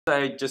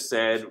I just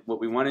said, what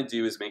we want to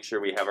do is make sure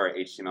we have our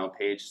HTML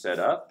page set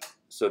up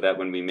so that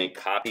when we make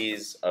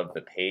copies of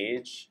the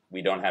page,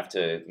 we don't have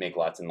to make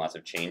lots and lots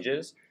of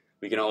changes.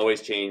 We can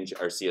always change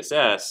our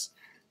CSS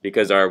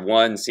because our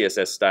one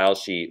CSS style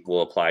sheet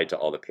will apply to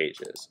all the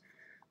pages.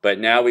 But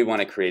now we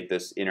want to create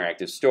this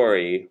interactive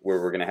story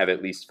where we're going to have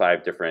at least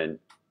 5 different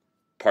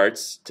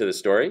parts to the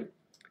story.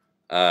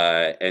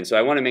 And so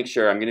I want to make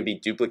sure I'm going to be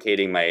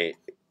duplicating my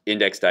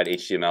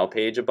index.html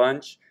page a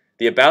bunch.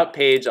 The about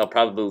page I'll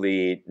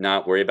probably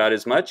not worry about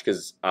as much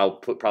because I'll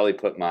probably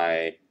put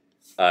my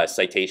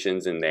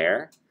citations in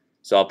there.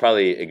 So I'll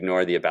probably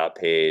ignore the about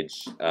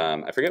page.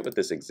 I forget what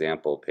this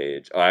example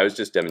page. Oh, I was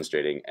just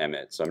demonstrating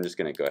Emmet, so I'm just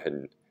going to go ahead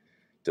and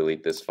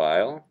delete this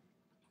file.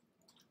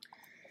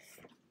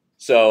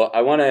 So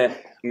I'm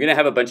going to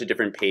have a bunch of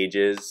different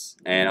pages,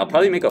 and I'll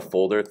probably make a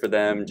folder for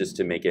them just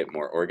to make it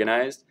more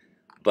organized.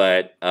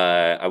 But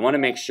I want to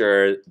make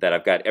sure that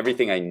I've got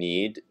everything I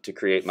need to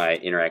create my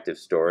interactive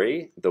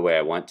story the way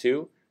I want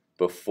to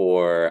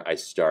before I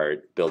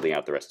start building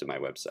out the rest of my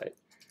website.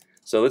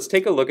 So let's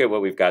take a look at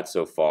what we've got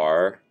so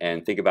far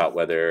and think about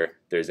whether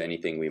there's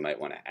anything we might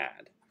want to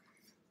add.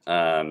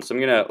 So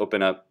I'm going to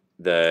open up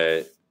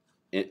the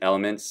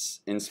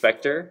Elements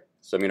Inspector.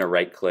 So I'm going to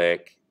right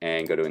click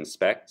and go to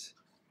Inspect.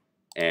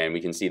 And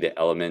we can see the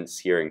elements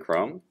here in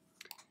Chrome.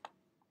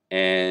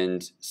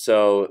 And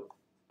so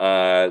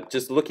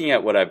just looking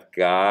at what I've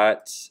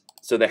got,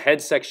 so the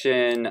head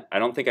section, I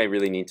don't think I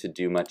really need to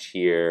do much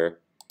here.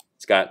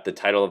 It's got the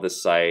title of the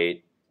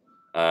site.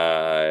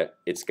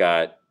 It's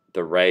got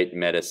the right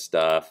meta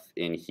stuff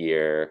in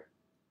here.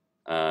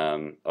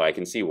 Oh, I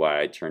can see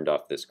why I turned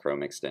off this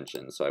Chrome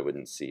extension, so I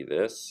wouldn't see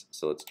this.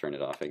 So let's turn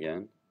it off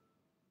again.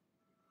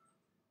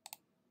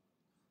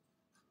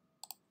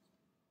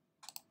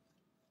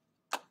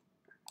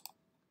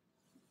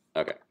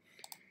 Okay.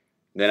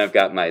 Then I've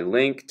got my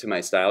link to my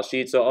style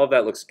sheet. So all of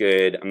that looks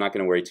good. I'm not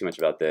going to worry too much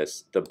about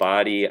this. The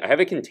body, I have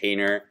a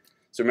container.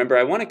 So remember,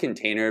 I want a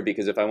container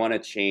because if I want to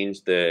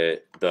change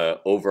the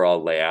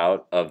overall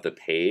layout of the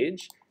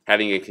page,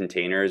 having a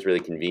container is really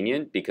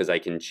convenient because I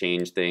can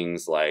change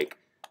things like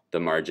the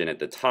margin at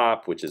the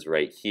top, which is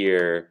right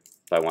here.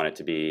 If I want it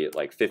to be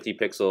like 50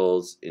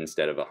 pixels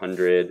instead of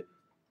 100,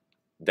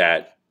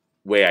 that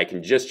way I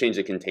can just change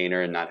the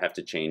container and not have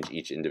to change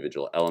each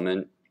individual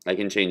element. I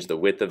can change the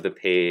width of the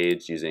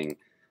page using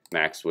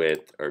max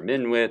width or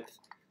min width.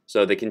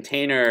 So the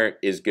container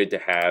is good to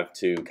have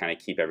to kind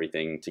of keep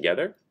everything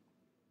together.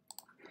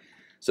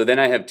 So then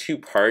I have 2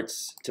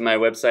 parts to my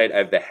website. I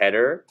have the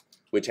header,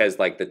 which has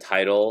like the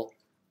title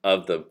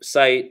of the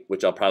site,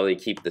 which I'll probably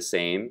keep the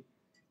same.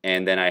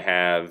 And then I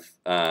have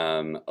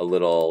a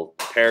little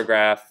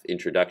paragraph,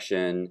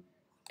 introduction,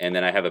 and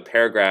then I have a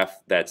paragraph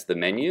that's the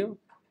menu.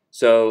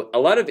 So a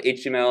lot of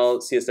HTML,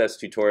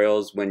 CSS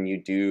tutorials, when you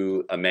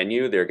do a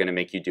menu, they're going to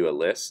make you do a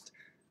list.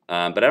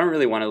 But I don't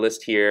really want a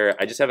list here.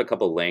 I just have a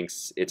couple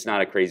links. It's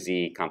not a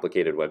crazy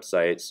complicated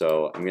website,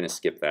 so I'm going to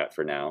skip that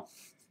for now.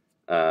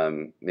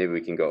 Maybe we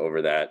can go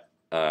over that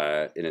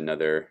in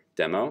another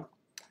demo.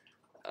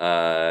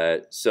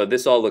 So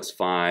this all looks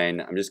fine.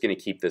 I'm just going to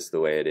keep this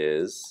the way it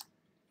is.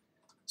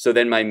 So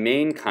then my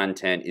main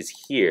content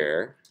is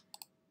here,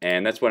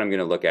 and that's what I'm going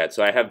to look at.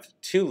 So I have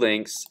 2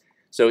 links.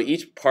 So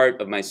each part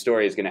of my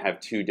story is going to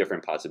have 2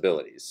 different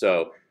possibilities.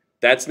 So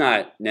that's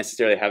not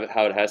necessarily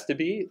how it has to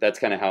be. That's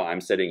kind of how I'm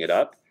setting it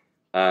up.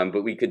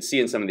 But we could see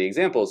in some of the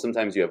examples,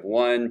 sometimes you have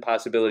 1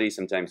 possibility,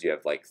 sometimes you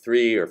have like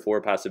 3 or 4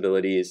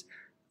 possibilities.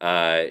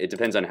 It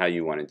depends on how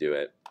you want to do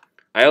it.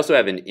 I also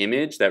have an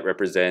image that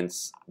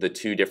represents the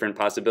 2 different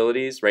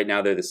possibilities. Right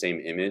now they're the same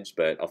image,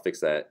 but I'll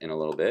fix that in a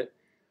little bit.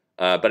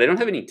 But I don't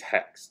have any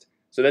text.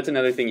 So that's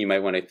another thing you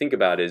might want to think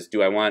about is,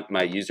 do I want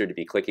my user to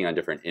be clicking on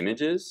different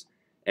images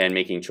and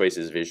making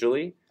choices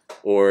visually?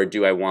 Or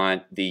do I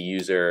want the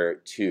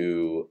user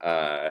to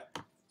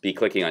be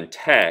clicking on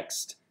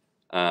text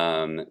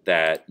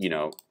that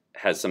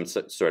has some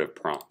sort of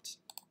prompt?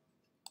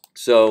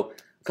 So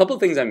a couple of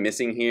things I'm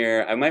missing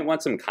here. I might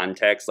want some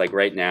context. Like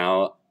right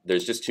now,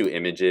 there's just 2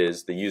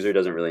 images. The user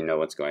doesn't really know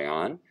what's going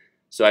on.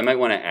 So I might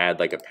want to add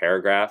like a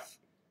paragraph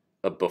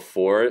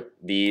before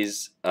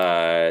these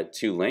 2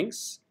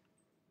 links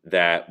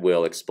that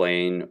will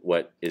explain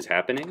what is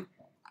happening.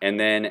 And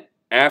then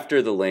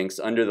after the links,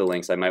 under the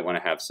links, I might want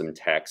to have some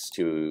text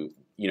to,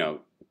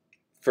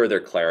 further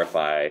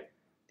clarify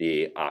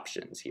the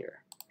options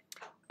here.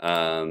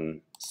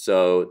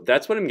 So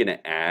that's what I'm going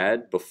to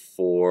add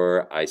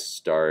before I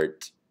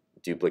start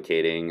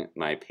duplicating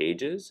my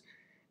pages.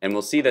 And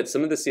we'll see that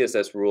some of the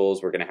CSS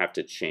rules we're going to have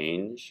to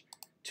change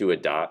to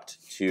adapt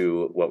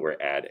to what we're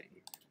adding.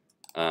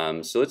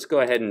 So let's go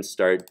ahead and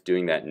start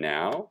doing that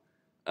now.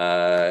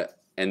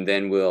 And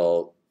then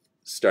we'll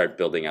start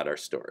building out our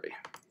story.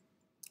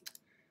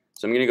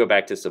 So I'm going to go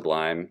back to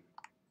Sublime,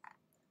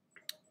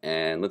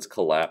 and let's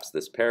collapse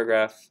this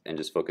paragraph and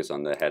just focus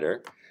on the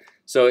header.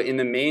 So in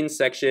the main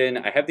section,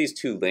 I have these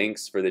 2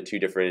 links for the 2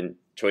 different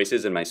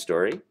choices in my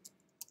story.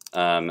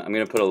 I'm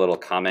going to put a little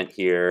comment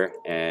here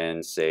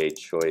and say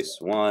choice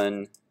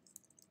 1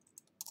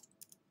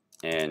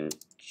 and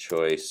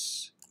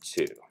choice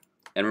 2.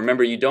 And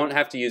remember, you don't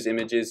have to use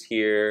images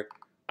here.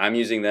 I'm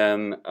using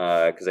them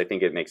because I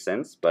think it makes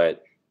sense,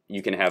 but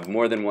you can have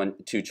more than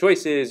two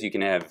choices. You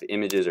can have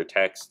images or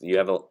text. You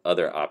have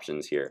other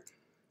options here.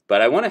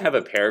 But I want to have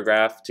a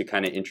paragraph to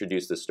kind of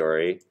introduce the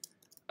story.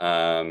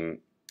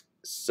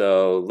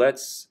 So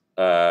let's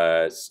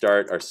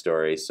start our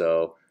story.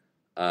 So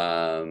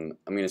I'm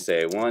going to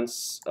say,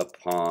 once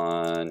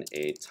upon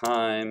a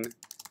time,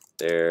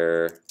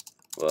 there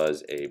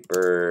was a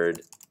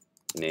bird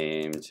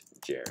named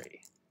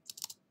Jerry.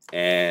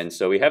 And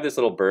so we have this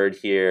little bird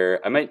here.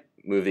 I might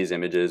move these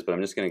images, but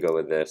I'm just going to go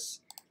with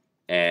this.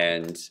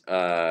 And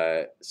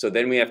so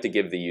then we have to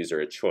give the user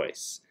a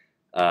choice.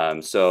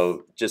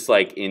 So just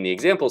like in the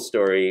example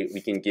story, we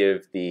can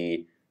give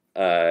the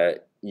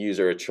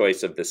user a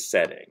choice of the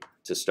setting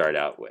to start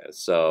out with.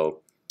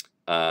 So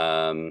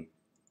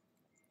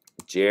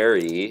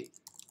Jerry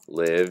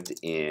lived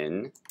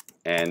in,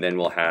 and then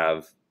we'll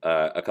have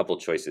a couple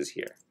choices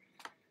here.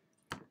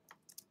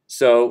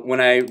 So when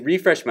I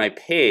refresh my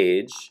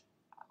page,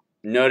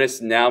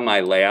 notice now my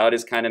layout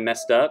is kind of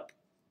messed up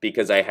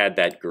because I had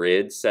that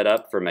grid set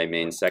up for my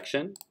main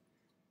section.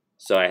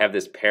 So I have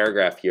this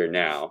paragraph here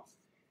now.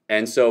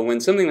 And so when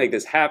something like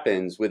this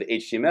happens with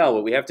HTML,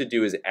 what we have to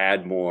do is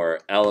add more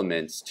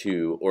elements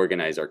to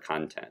organize our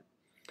content.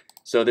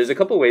 So there's a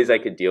couple ways I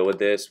could deal with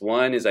this.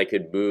 One is I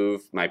could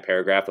move my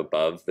paragraph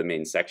above the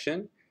main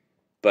section,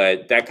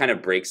 but that kind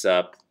of breaks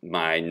up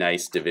my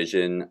nice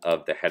division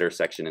of the header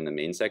section and the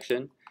main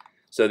section.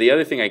 So the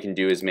other thing I can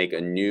do is make a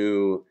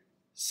new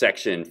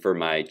section for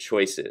my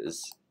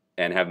choices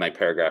and have my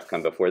paragraph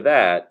come before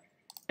that.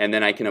 And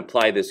then I can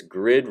apply this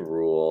grid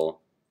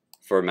rule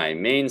for my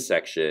main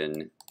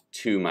section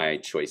to my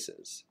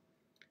choices.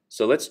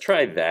 So let's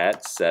try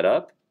that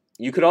setup.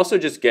 You could also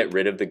just get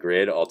rid of the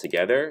grid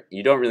altogether.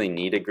 You don't really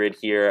need a grid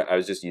here. I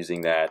was just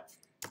using that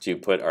to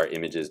put our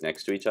images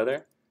next to each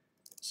other.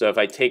 So if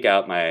I take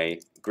out my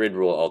grid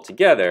rule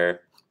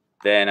altogether,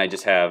 then I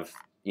just have,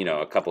 you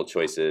know, a couple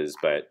choices,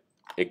 but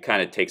it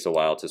kind of takes a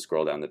while to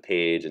scroll down the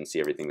page and see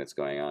everything that's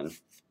going on.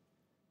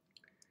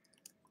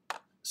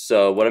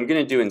 So what I'm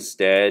going to do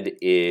instead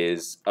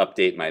is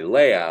update my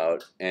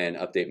layout and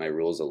update my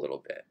rules a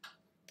little bit.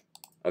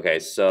 Okay,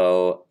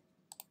 so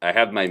I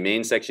have my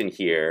main section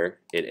here.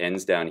 It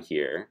ends down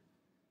here.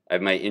 I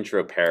have my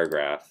intro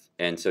paragraph.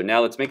 And so now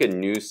let's make a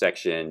new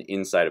section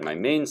inside of my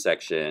main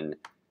section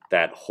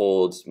that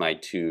holds my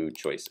two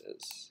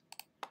choices.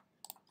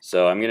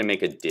 So I'm going to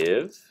make a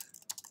div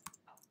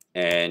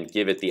and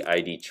give it the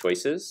ID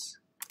choices.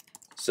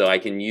 So I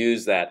can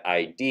use that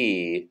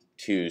ID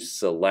to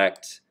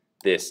select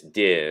this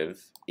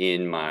div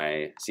in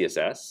my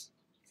CSS.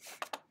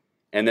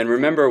 And then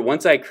remember,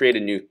 once I create a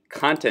new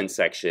content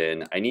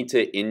section, I need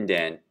to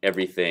indent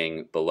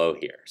everything below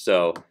here.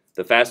 So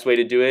the fast way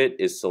to do it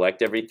is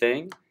select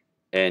everything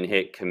and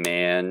hit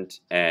Command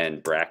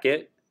and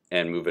bracket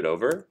and move it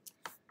over.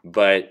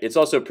 But it's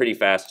also pretty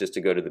fast just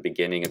to go to the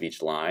beginning of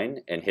each line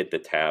and hit the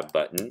Tab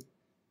button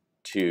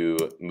to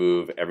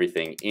move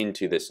everything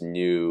into this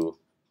new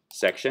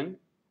section.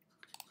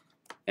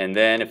 And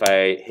then if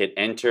I hit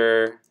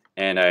Enter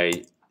and I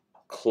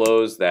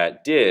close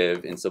that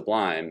div in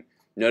Sublime,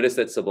 notice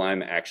that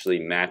Sublime actually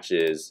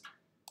matches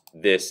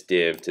this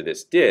div to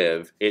this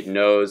div. It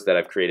knows that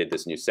I've created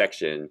this new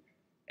section.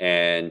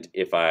 And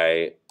if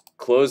I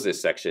close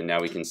this section, now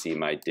we can see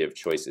my div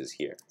choices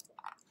here.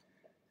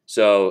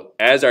 So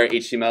as our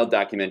HTML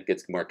document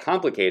gets more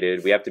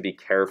complicated, we have to be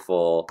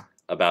careful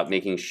about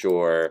making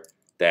sure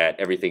that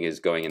everything is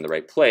going in the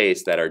right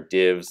place, that our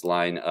divs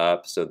line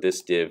up. So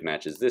this div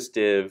matches this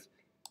div,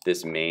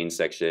 this main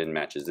section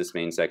matches this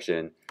main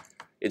section.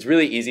 It's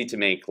really easy to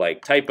make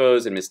like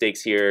typos and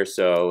mistakes here.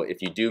 So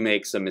if you do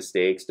make some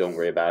mistakes, don't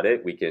worry about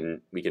it. We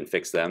can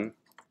fix them.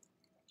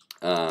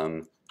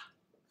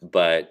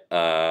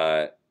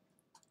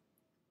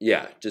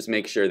 Yeah, just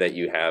make sure that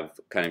you have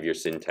kind of your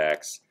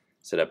syntax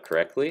set up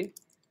correctly.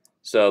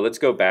 So let's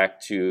go back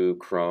to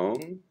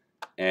Chrome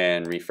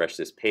and refresh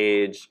this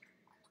page.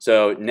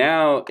 So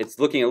now it's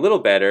looking a little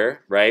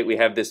better, right? We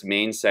have this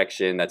main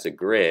section that's a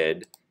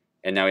grid,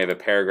 and now we have a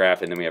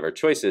paragraph, and then we have our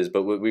choices.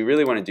 But what we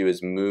really want to do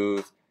is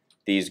move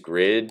these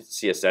grid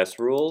CSS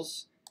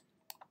rules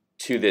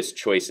to this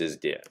choices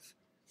div.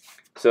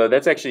 So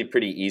that's actually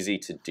pretty easy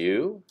to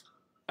do.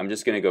 I'm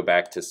just going to go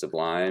back to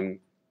Sublime,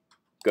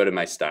 go to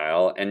my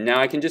style, and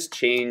now I can just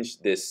change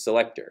this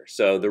selector.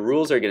 So the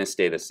rules are going to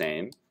stay the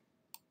same,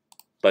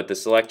 but the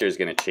selector is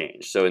going to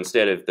change. So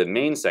instead of the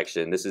main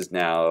section, this is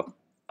now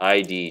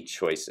ID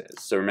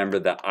choices. So remember,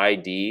 the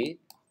ID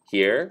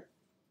here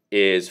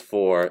is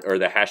for, or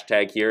the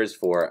hashtag here is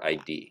for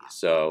ID.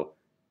 So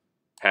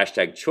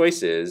hashtag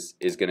choices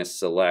is going to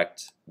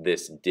select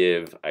this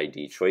div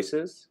ID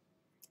choices.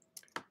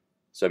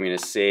 So I'm going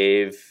to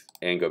save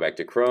and go back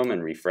to Chrome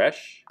and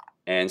refresh.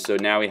 And so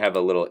now we have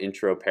a little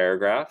intro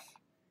paragraph,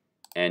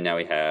 and now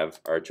we have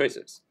our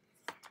choices.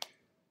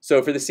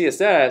 So for the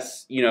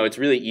CSS, it's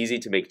really easy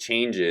to make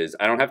changes.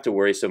 I don't have to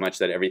worry so much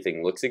that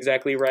everything looks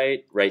exactly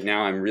right. Right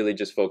now, I'm really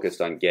just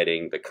focused on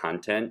getting the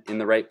content in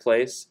the right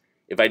place.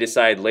 If I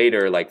decide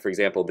later, like for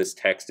example, this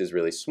text is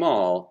really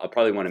small, I'll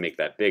probably want to make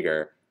that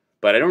bigger.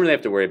 But I don't really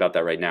have to worry about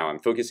that right now. I'm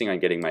focusing on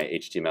getting my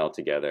HTML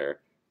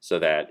together so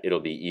that it'll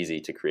be easy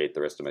to create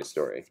the rest of my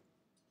story.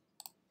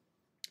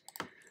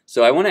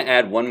 So I want to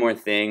add one more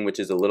thing, which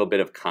is a little bit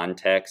of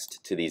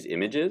context to these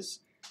images.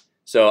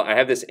 So I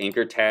have this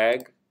anchor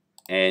tag,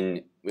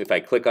 and if I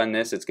click on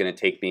this, it's going to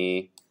take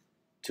me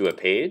to a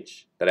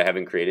page that I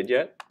haven't created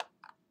yet.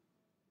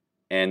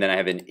 And then I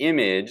have an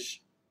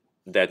image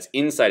that's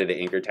inside of the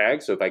anchor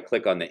tag. So if I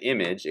click on the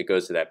image, it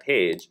goes to that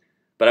page.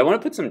 But I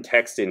want to put some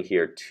text in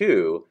here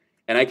too.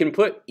 And I can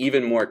put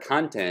even more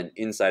content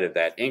inside of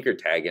that anchor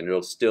tag, and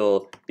it'll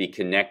still be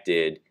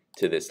connected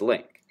to this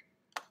link.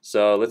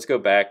 So let's go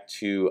back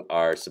to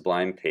our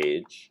Sublime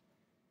page,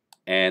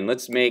 and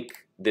let's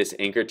make this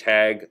anchor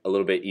tag a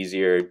little bit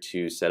easier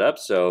to set up.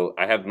 So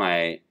I have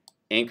my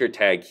anchor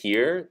tag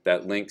here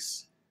that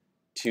links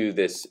to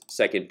this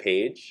second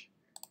page,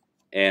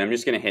 and I'm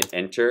just going to hit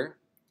enter.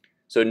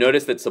 So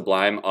notice that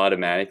Sublime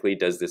automatically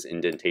does this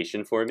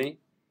indentation for me.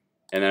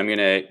 And then I'm going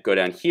to go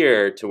down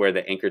here to where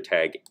the anchor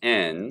tag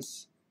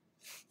ends,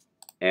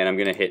 and I'm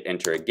going to hit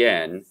enter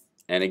again.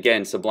 And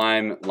again,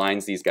 Sublime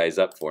lines these guys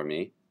up for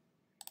me.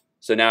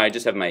 So now I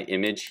just have my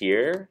image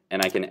here,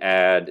 and I can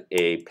add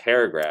a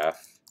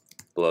paragraph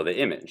below the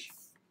image.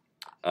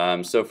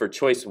 So for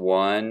choice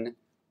 1,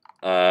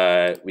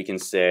 we can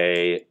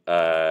say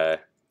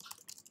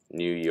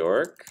New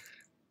York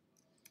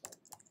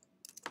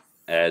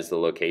as the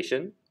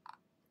location.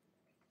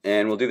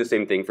 And we'll do the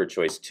same thing for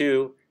choice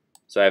 2.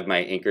 So I have my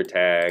anchor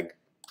tag,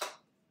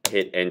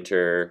 hit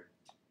enter,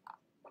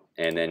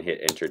 and then hit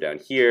enter down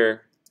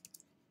here.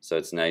 So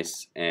it's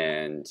nice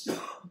and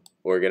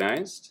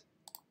organized.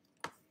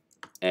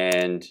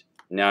 And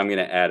now I'm going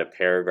to add a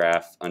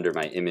paragraph under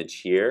my image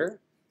here.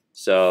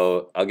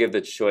 So I'll give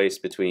the choice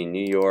between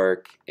New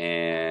York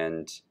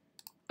and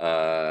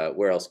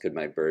where else could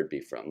my bird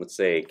be from? Let's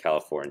say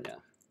California.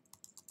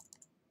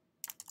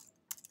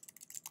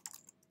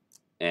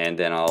 And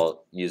then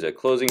I'll use a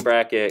closing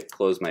bracket,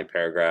 close my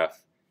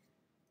paragraph,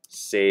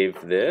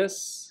 save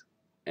this,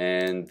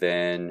 and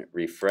then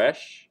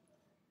refresh.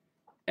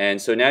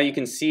 And so now you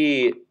can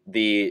see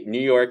the New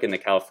York and the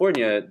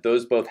California,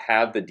 those both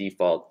have the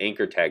default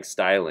anchor tag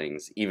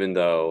stylings, even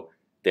though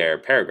they're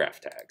paragraph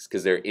tags,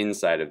 because they're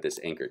inside of this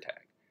anchor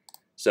tag.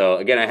 So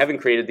again, I haven't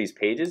created these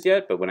pages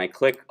yet, but when I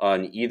click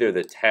on either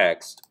the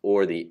text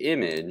or the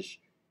image,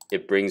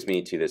 it brings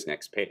me to this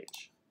next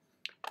page.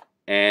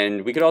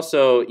 And we could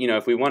also,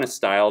 if we want to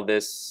style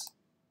this,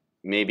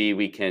 maybe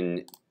we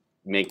can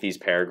make these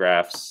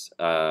paragraphs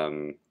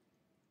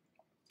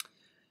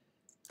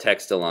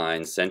text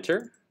align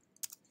center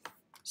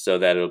so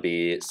that it'll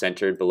be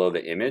centered below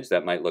the image.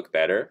 That might look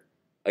better.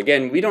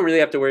 Again, we don't really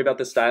have to worry about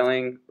the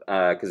styling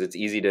because it's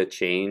easy to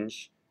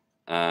change.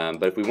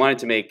 But if we wanted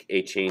to make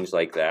a change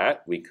like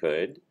that, we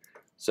could.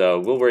 So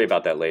we'll worry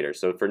about that later.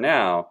 So for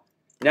now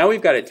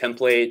we've got a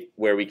template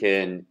where we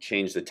can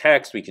change the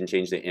text, we can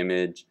change the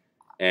image,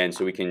 and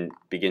so we can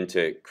begin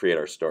to create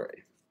our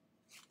story.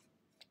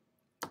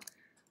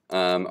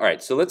 All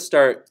right, so let's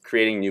start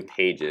creating new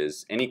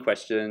pages. Any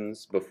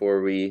questions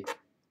before we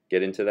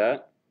get into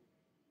that?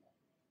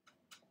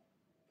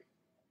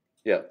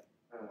 Yeah.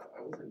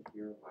 I wasn't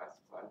here last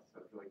class,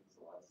 so I feel like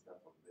there's a lot of stuff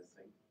I'm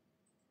missing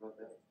about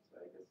that. So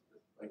I guess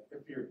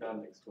just, if you're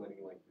done explaining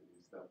the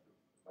new stuff,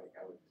 I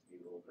would just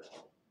need a little bit of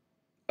help.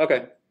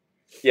 Okay.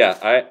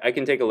 Yeah, I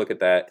can take a look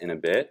at that in a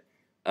bit.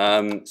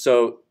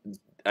 So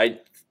I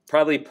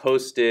probably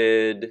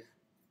posted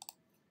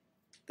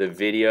the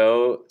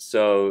video.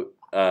 So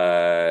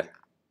I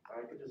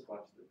could just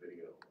watch the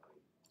video.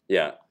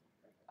 Yeah.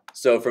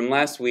 So from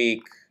last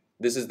week,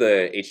 this is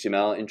the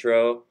HTML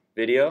intro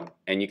video,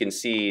 and you can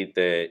see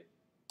the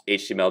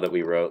HTML that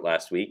we wrote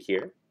last week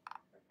here.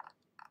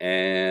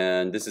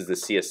 And this is the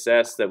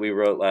CSS that we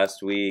wrote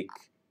last week.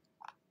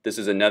 This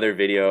is another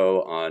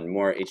video on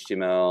more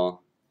HTML.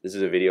 This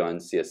is a video on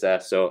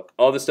CSS. So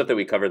all the stuff that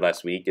we covered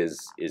last week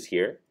is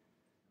here.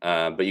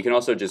 But you can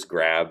also just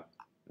grab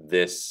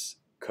this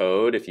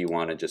code if you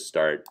want to just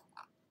start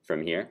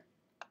from here.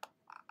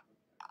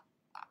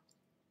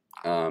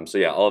 So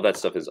yeah, all of that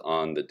stuff is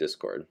on the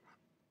Discord.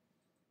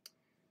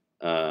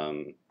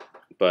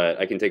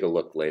 But I can take a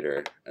look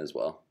later as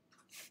well.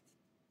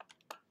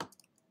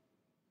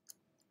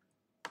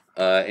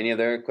 Any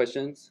other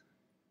questions?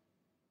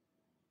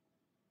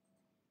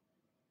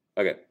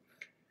 Okay.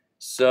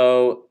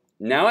 So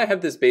now I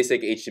have this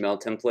basic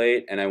HTML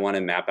template, and I want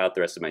to map out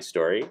the rest of my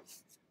story.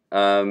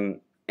 And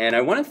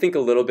I want to think a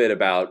little bit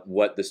about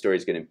what the story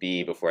is going to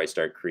be before I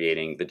start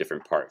creating the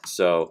different parts.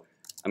 So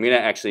I'm going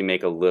to actually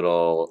make a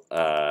little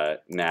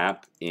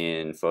map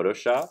in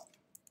Photoshop.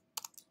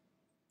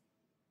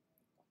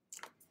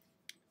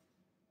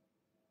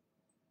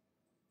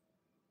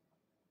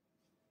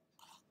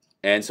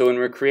 And so when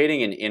we're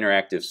creating an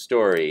interactive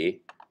story,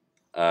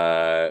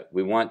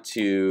 we want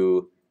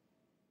to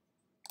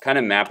kind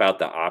of map out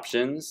the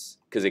options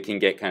because it can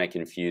get kind of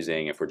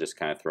confusing if we're just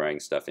kind of throwing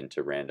stuff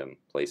into random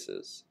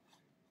places.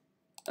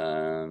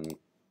 Okay.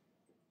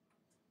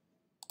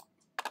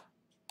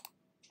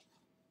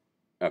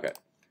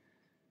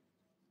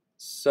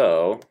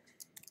 So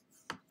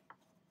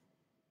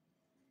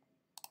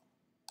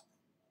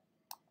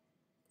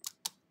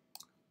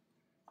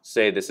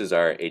say this is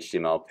our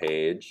HTML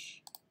page.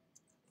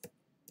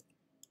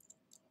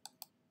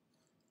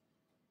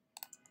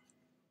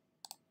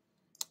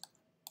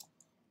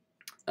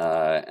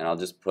 And I'll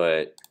just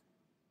put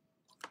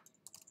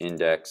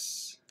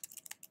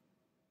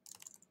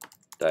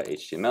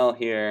index.html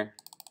here.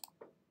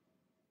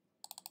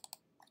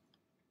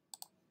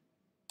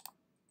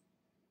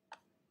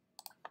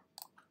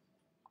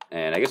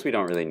 And I guess we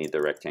don't really need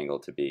the rectangle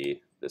to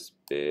be this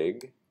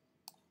big.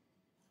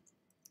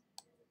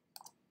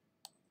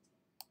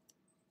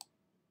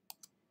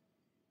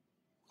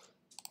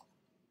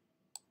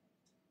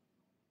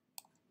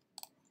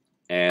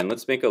 And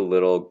let's make a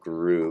little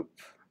group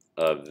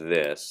of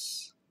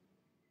this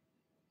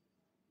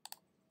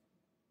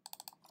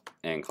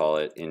and call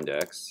it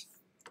index.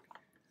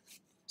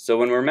 So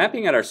when we're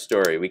mapping out our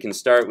story, we can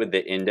start with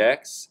the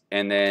index,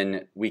 and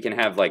then we can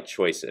have like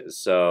choices.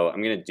 So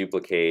I'm going to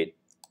duplicate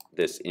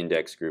this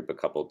index group a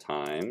couple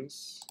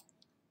times.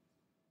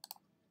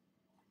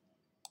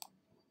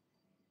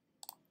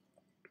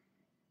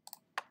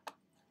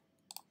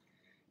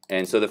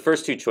 And so the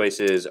first two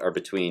choices are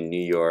between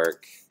New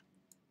York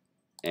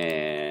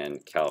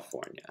and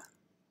California.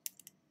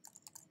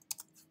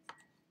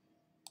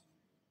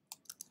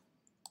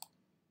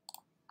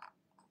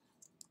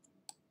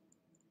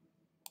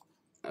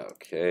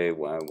 Okay,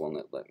 why won't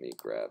it let me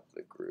grab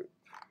the group?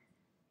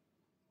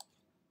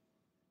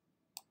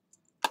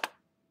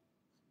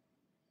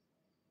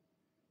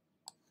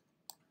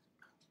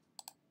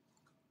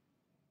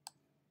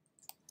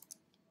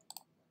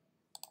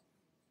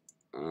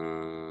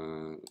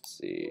 Let's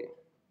see.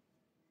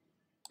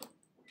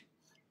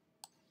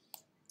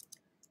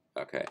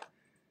 Okay,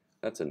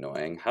 that's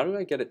annoying. How do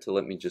I get it to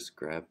let me just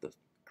grab the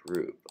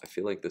group? I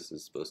feel like this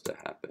is supposed to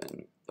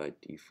happen by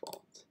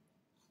default.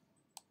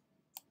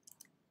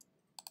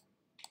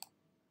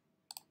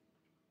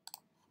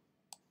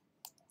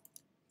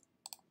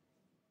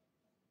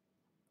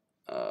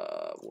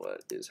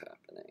 What is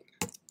happening?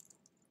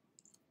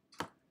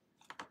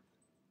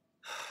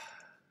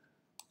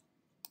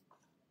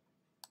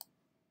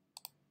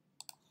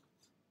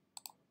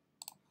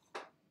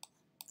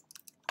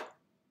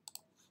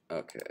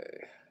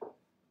 Okay.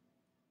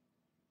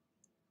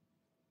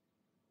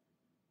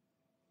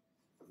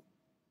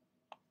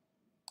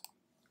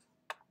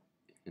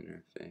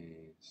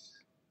 Interface.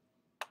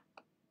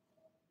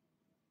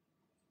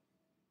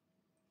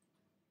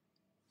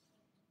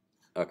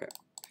 Okay.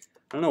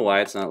 I don't know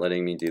why it's not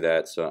letting me do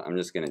that, so I'm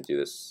just going to do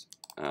this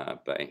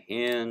by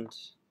hand.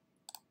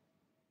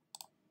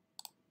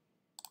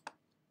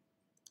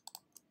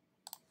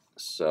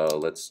 So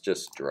let's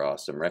just draw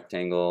some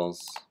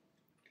rectangles.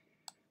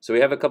 So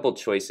we have a couple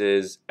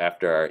choices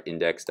after our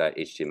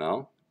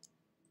index.html.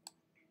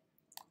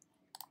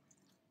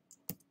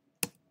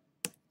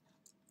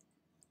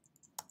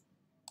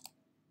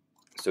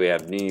 So we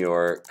have New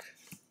York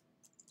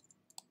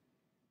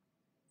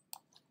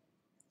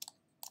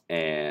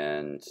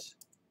and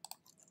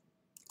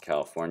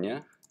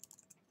California.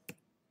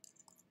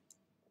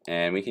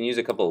 And we can use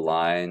a couple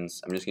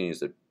lines. I'm just going to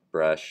use a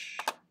brush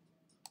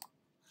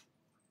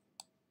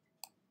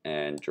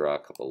and draw a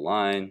couple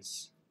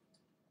lines.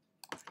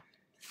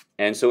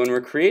 And so when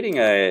we're creating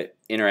an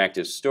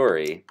interactive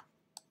story,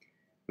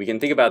 we can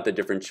think about the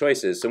different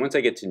choices. So once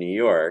I get to New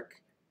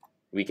York,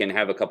 we can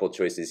have a couple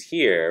choices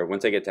here.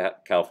 Once I get to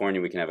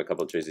California, we can have a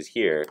couple choices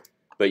here.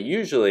 But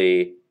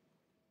usually,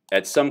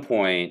 at some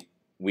point,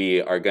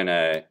 we are going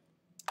to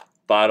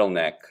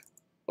bottleneck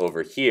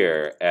over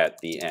here at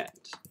the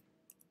end.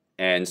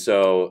 And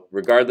so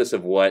regardless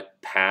of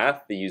what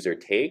path the user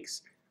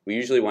takes, we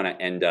usually want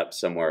to end up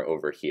somewhere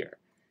over here.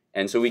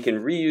 And so we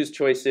can reuse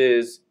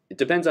choices. It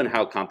depends on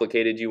how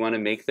complicated you want to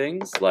make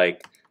things.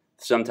 Like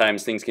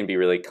sometimes things can be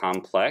really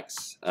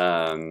complex.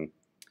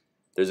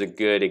 There's a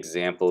good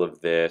example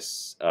of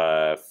this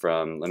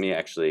from,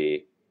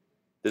 this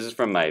is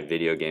from my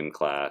video game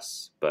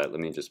class, but let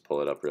me just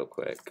pull it up real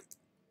quick.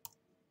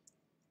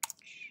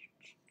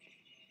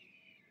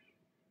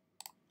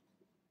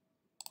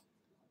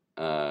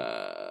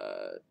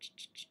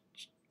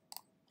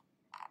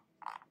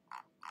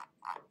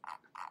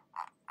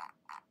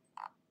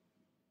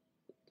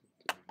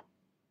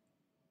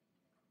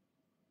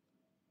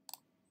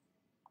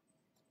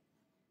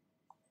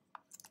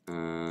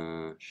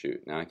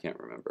 Shoot, now I can't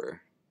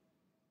remember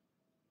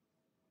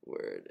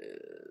where it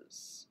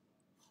is.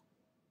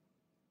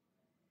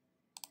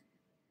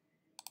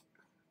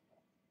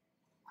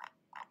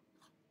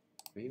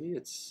 Maybe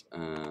it's,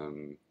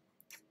 oh,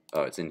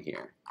 it's in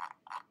here.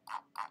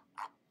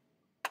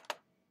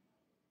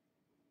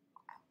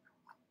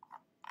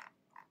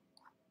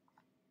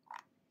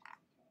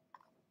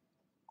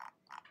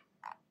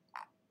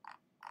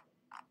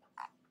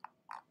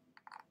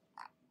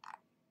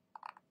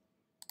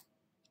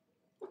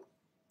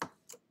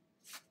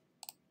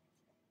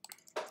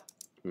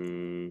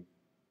 Maybe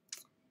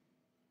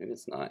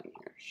it's not in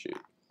here. Shoot.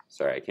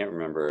 Sorry, I can't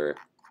remember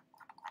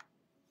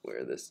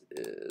where this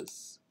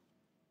is.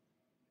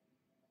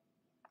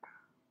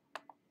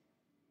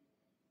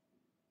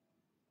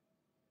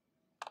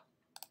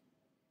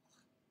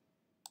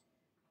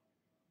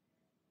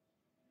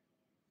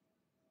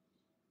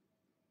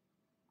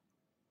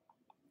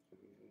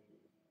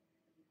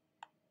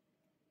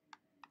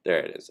 There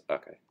it is.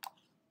 Okay.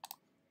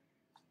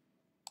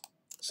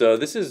 So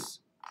this is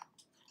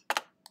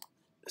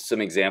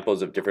some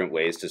examples of different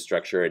ways to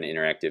structure an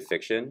interactive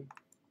fiction.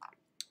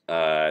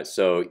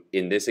 So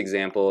in this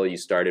example, you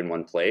start in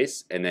one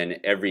place, and then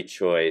every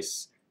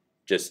choice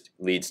just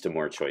leads to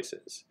more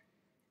choices.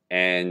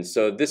 And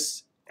so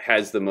this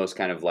has the most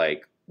kind of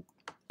like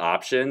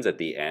options at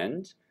the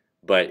end,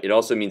 but it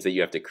also means that you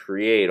have to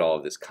create all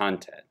of this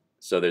content.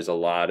 So there's a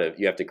lot of,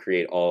 you have to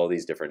create all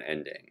these different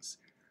endings.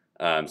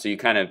 So you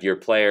kind of, your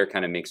player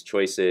kind of makes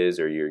choices,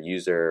 or your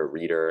user or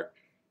reader,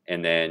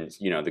 and then,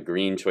 you know, the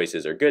green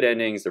choices are good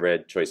endings, the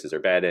red choices are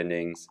bad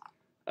endings.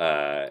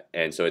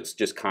 And so it's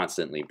just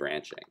constantly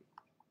branching.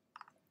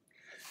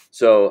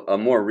 So a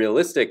more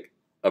realistic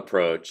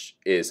approach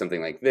is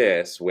something like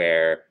this,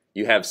 where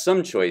you have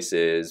some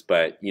choices,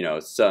 but you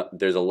know,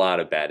 there's a lot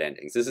of bad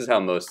endings. This is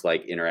how most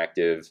like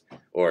interactive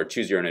or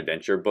choose your own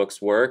adventure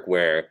books work,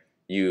 where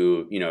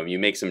you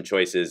make some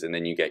choices and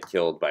then you get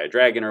killed by a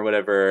dragon or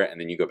whatever,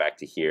 and then you go back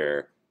to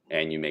here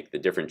and you make the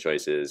different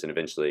choices, and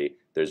eventually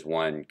there's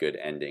one good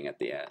ending at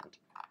the end.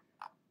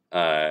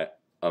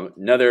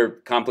 Another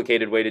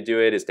complicated way to do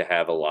it is to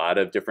have a lot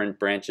of different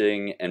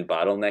branching and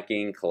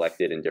bottlenecking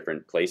collected in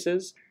different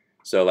places.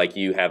 So like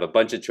you have a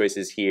bunch of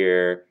choices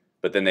here,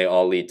 but then they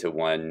all lead to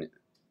one,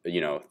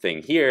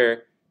 thing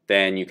here.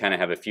 Then you kind of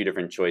have a few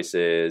different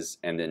choices,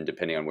 and then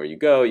depending on where you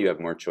go, you have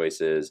more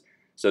choices.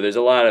 So there's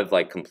a lot of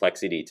like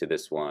complexity to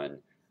this one.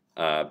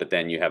 But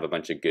then you have a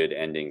bunch of good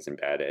endings and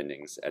bad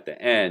endings at the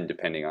end,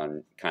 depending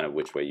on kind of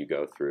which way you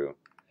go through.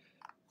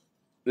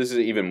 This is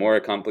an even more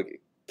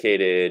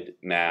complicated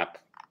map.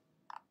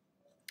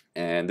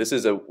 And this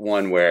is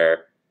one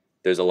where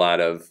there's a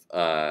lot of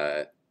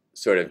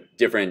sort of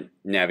different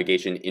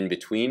navigation in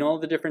between all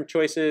the different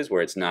choices,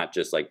 where it's not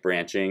just like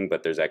branching,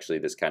 but there's actually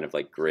this kind of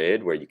like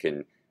grid where you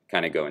can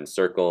kind of go in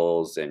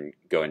circles and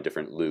go in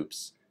different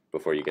loops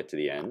before you get to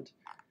the end.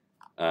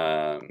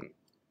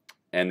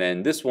 And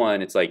then this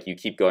one, it's like you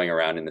keep going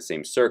around in the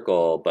same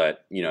circle,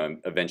 but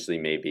eventually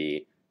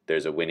maybe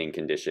there's a winning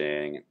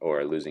condition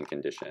or a losing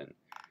condition.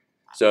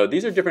 So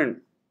these are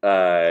different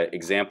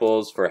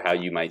examples for how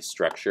you might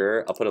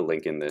structure. I'll put a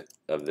link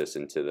of this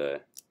into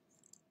the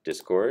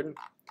Discord.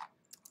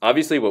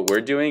 Obviously, what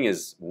we're doing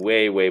is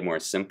way, way more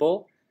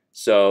simple.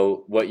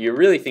 So what you're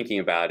really thinking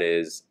about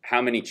is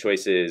how many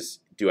choices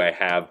do I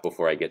have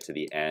before I get to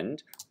the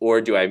end?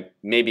 Or do I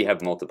maybe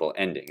have multiple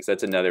endings?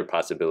 That's another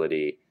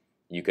possibility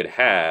you could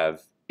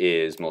have,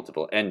 is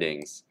multiple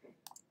endings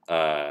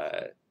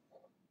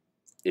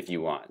if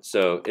you want.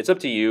 So it's up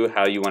to you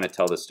how you want to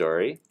tell the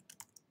story.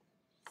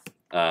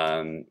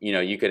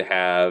 You could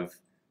have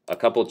a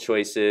couple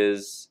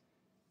choices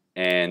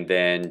and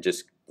then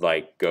just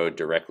like go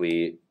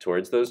directly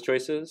towards those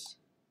choices.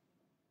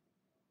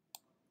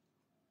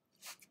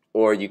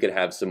 Or you could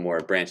have some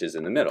more branches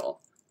in the middle.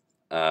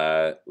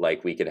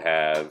 Like we could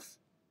have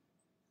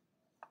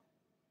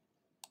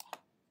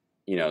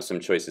some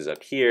choices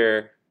up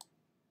here,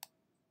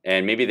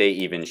 and maybe they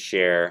even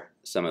share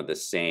some of the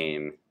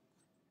same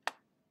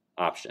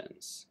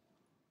options.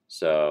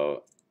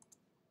 So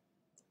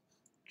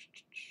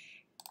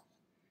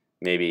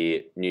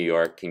maybe New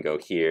York can go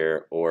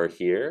here or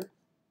here.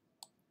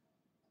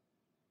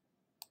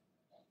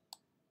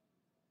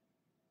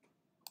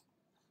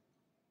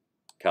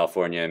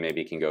 California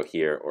maybe can go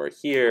here or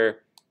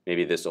here.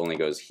 Maybe this only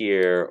goes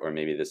here, or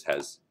maybe this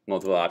has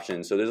multiple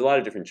options. So there's a lot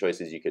of different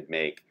choices you could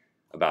make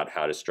about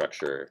how to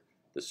structure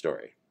the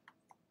story.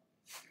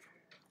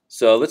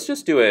 So let's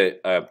just do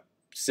a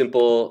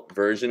simple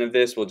version of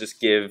this. We'll just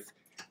give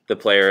the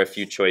player a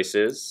few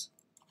choices.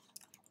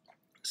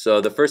 So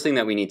the first thing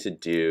that we need to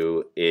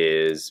do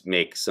is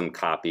make some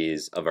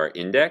copies of our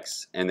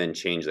index and then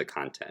change the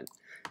content.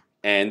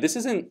 And this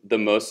isn't the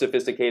most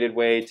sophisticated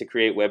way to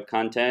create web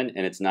content,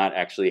 and it's not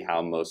actually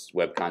how most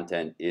web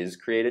content is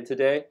created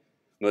today.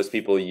 Most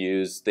people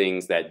use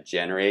things that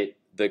generate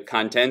the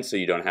content, so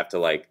you don't have to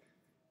like,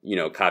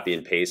 copy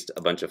and paste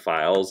a bunch of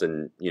files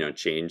and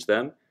change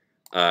them.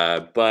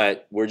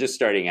 But we're just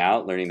starting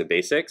out learning the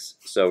basics,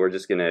 so we're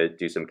just gonna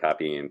do some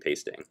copying and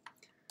pasting.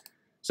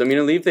 So I'm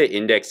gonna leave the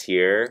index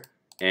here,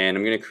 and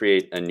I'm gonna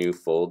create a new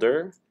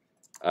folder.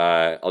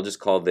 I'll just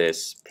call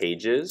this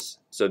pages.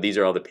 So these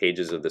are all the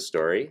pages of the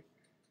story.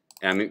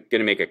 And I'm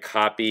gonna make a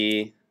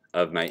copy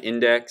of my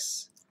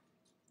index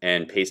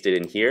and paste it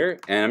in here.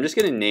 And I'm just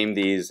gonna name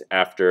these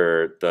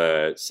after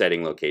the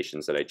setting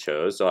locations that I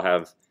chose. So I'll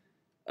have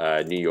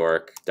New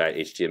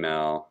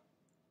York.html,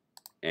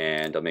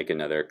 and I'll make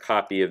another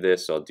copy of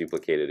this. So I'll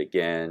duplicate it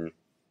again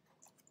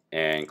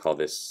and call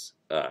this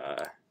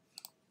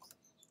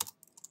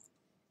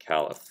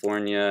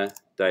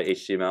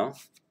California.html.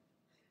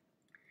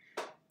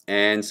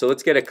 And so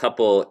let's get a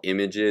couple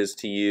images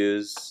to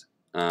use.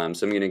 So I'm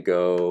going to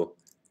go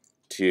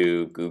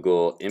to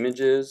Google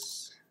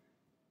Images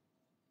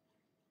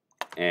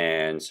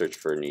and search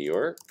for New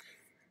York.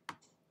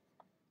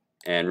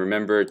 And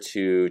remember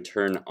to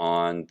turn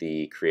on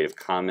the Creative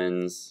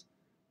Commons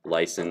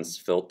license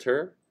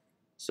filter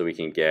so we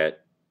can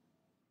get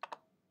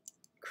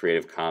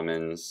Creative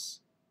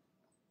Commons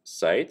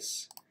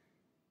sites.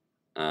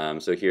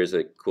 So here's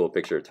a cool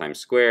picture of Times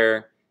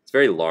Square. It's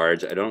very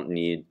large. I don't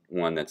need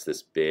one that's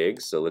this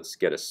big, so let's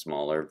get a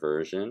smaller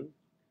version.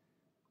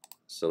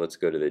 So let's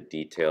go to the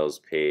details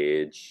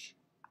page,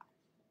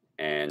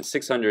 and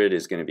 600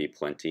 is going to be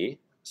plenty.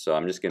 So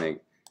I'm just going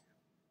to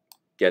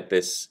get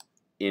this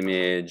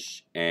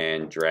image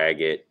and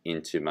drag it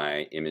into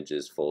my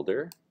images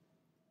folder.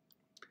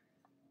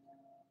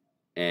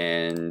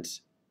 And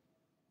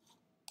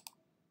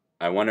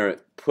I want to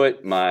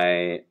put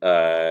my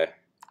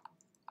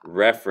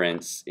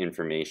reference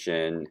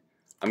information.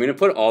 I'm going to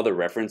put all the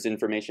reference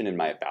information in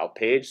my about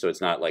page so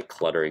it's not like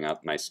cluttering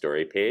up my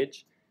story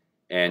page.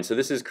 And so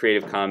this is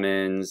Creative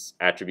Commons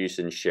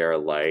Attribution Share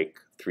Alike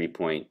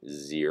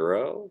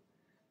 3.0.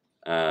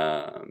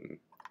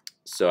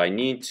 So I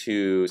need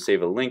to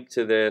save a link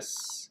to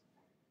this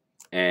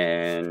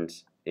and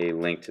a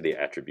link to the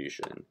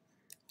attribution.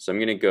 So I'm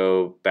going to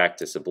go back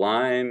to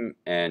Sublime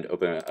and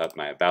open up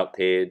my About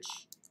page.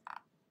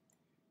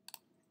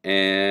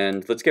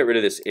 And let's get rid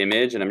of this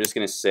image. And I'm just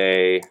going to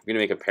say, I'm going to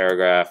make a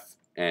paragraph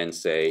and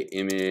say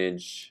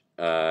image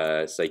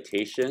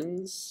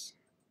citations.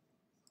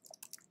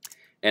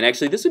 And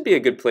actually, this would be a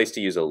good place to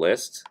use a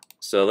list.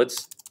 So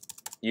let's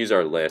use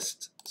our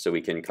list so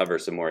we can cover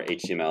some more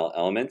HTML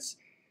elements.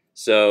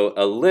 So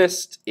a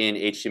list in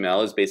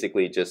HTML is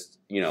basically just,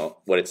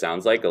 what it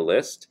sounds like, a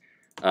list.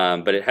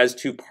 But it has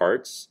two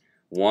parts.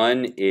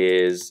 One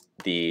is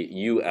the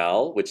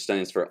UL, which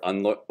stands for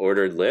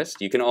unordered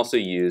list. You can also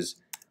use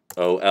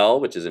OL,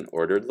 which is an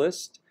ordered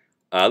list.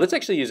 Let's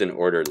actually use an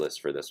ordered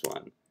list for this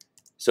one.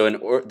 So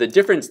the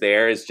difference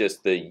there is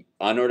just the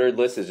unordered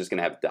list is just going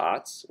to have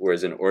dots,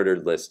 whereas an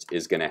ordered list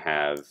is going to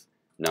have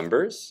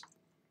numbers.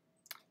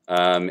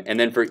 And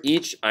then for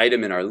each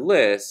item in our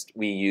list,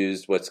 we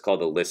used what's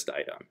called a list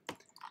item.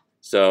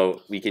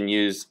 So we can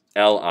use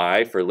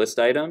LI for list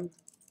item,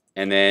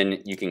 and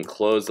then you can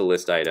close the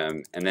list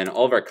item, and then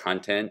all of our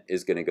content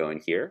is going to go in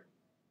here.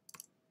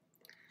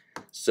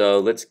 So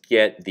let's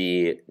get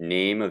the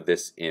name of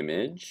this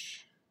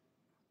image.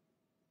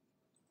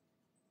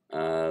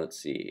 Let's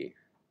see.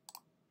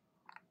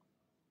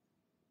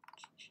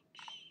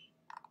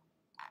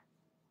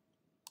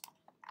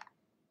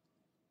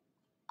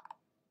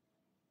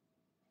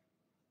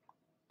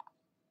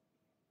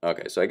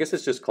 Okay, so I guess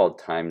it's just called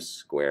Times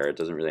Square. It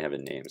doesn't really have a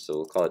name, so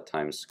we'll call it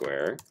Times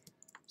Square.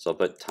 So I'll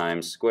put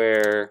Times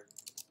Square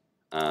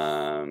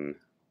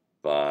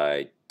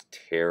by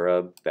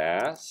Tara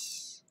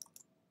Bass.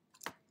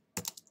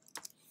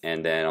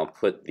 And then I'll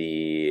put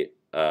the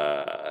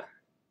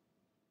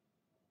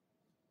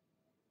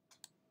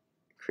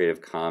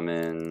Creative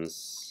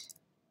Commons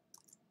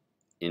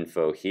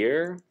info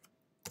here,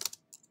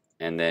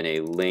 and then a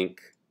link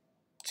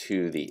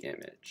to the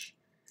image.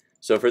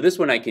 So for this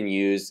one, I can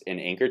use an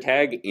anchor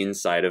tag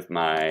inside of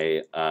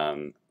my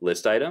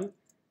list item.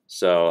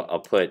 So I'll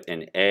put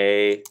an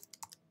A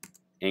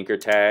anchor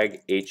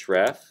tag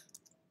href,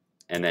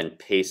 and then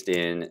paste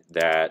in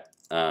that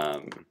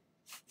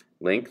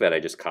link that I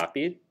just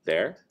copied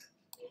there.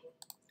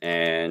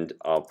 And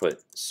I'll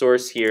put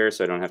source here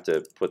so I don't have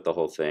to put the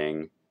whole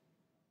thing.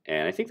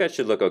 And I think that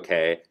should look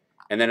okay.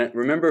 And then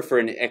remember for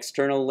an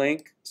external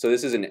link, so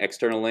this is an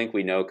external link,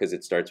 we know because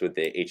it starts with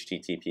the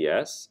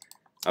HTTPS.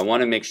 I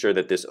want to make sure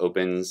that this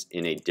opens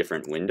in a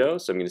different window.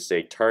 So I'm going to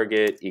say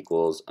target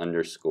equals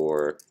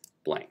underscore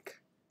blank.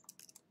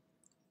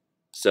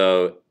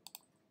 So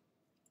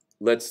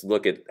let's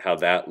look at how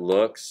that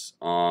looks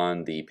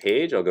on the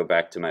page. I'll go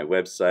back to my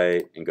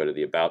website and go to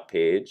the About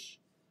page.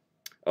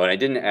 Oh, and I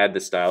didn't add the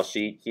style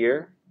sheet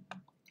here.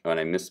 Oh, and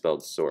I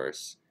misspelled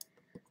source.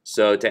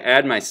 So to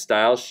add my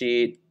style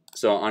sheet,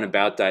 so on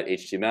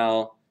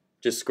about.html,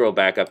 just scroll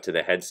back up to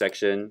the head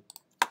section,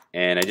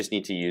 and I just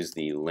need to use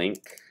the link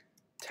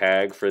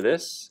tag for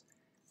this.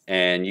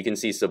 And you can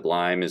see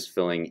Sublime is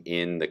filling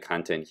in the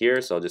content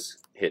here, so I'll just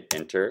hit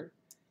enter.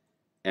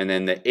 And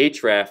then the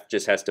href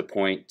just has to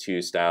point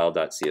to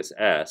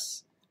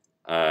style.css,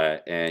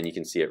 and you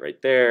can see it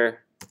right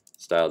there,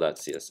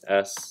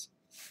 style.css.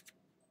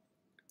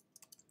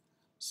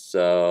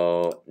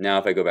 So now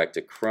if I go back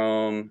to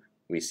Chrome,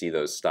 we see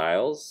those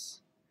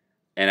styles.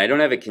 And I don't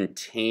have a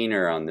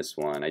container on this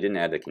one. I didn't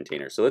add the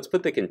container. So let's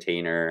put the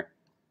container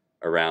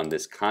around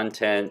this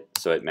content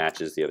so it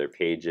matches the other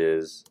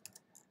pages.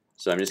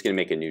 So I'm just going to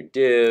make a new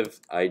div,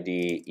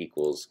 id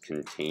equals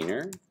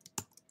container.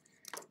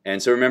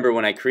 And so remember,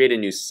 when I create a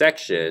new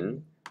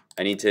section,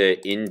 I need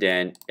to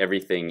indent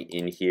everything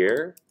in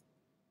here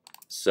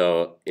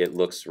so it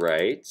looks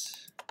right.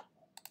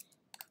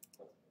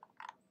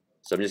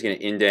 So I'm just going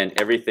to indent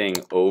everything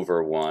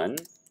over 1.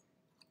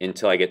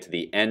 until I get to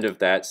the end of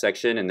that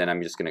section, and then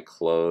I'm just going to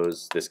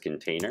close this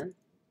container.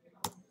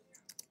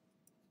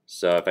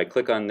 So if I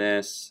click on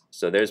this,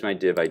 so there's my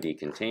div ID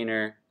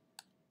container,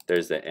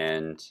 there's the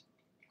end,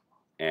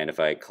 and if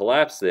I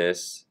collapse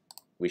this,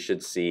 we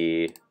should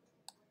see,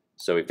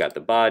 so we've got the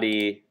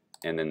body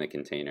and then the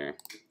container.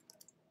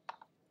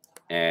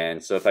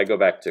 And so if I go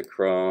back to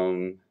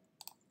Chrome,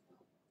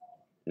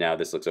 now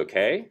this looks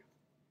okay.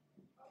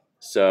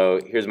 So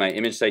here's my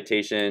image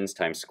citations,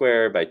 Times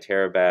Square by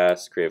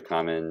Terabas, Creative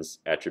Commons,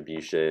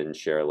 attribution,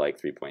 share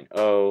alike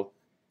 3.0.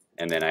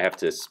 And then I have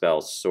to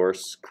spell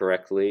source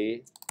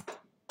correctly.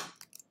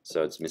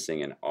 So it's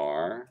missing an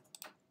R.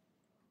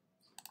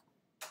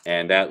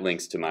 And that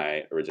links to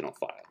my original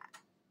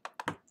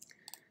file.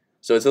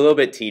 So it's a little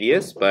bit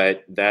tedious,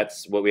 but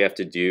that's what we have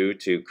to do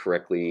to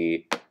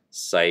correctly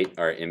cite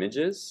our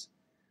images.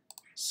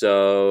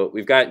 So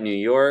we've got New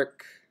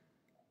York.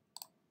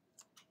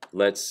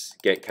 Let's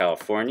get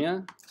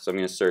California. So I'm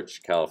going to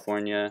search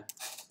California.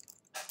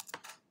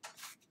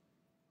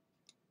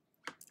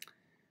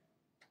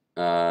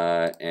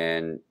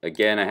 And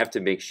again, I have to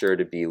make sure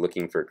to be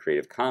looking for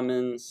Creative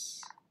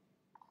Commons.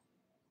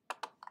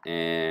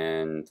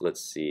 And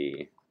let's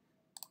see.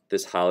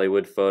 This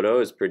Hollywood photo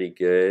is pretty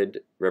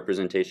good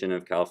representation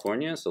of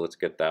California, so let's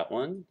get that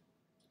one.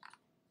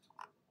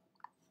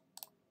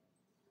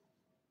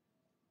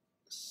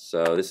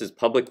 So this is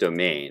public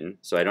domain,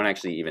 so I don't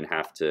actually even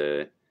have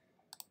to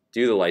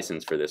do the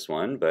license for this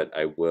one, but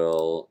I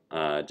will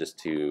just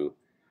to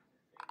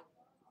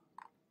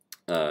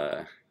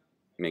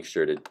make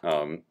sure to,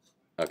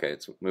 okay,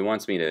 it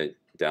wants me to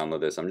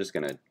download this. I'm just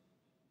gonna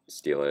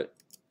steal it.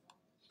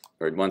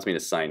 Or it wants me to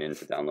sign in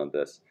to download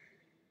this.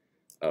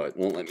 Oh, it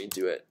won't let me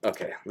do it.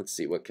 Okay, let's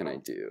see, what can I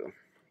do?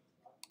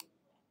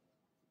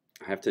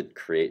 I have to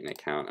create an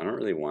account. I don't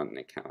really want an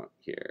account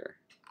here.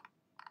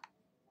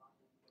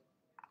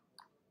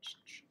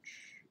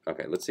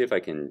 Okay, let's see if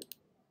I can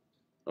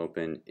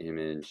open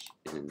image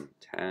in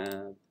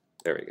tab.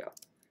 There we go.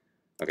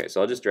 Okay, so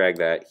I'll just drag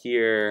that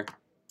here.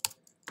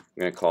 I'm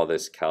going to call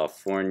this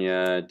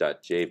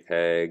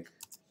california.jpg. I'm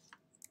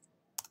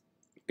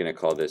going to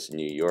call this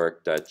New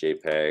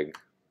York.jpg.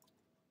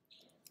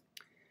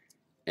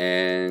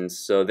 And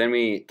so then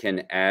we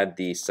can add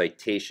the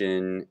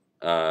citation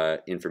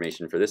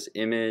information for this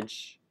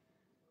image.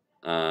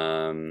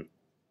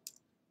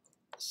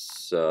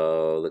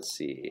 So let's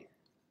see.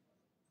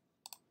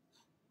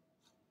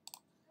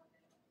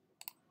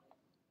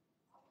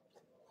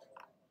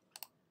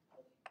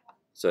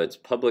 So it's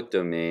public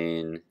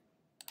domain,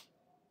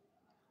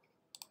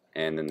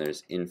 and then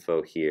there's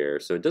info here.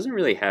 So it doesn't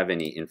really have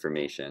any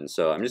information.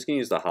 So I'm just going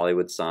to use the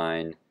Hollywood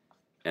sign,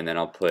 and then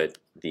I'll put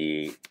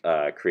the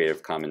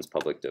Creative Commons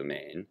public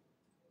domain.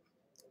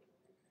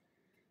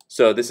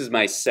 So this is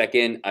my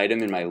second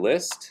item in my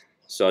list.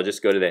 So I'll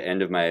just go to the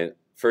end of my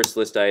first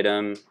list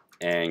item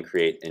and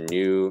create a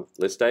new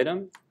list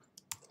item.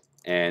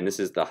 And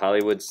this is the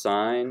Hollywood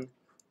sign.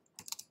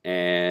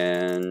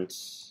 And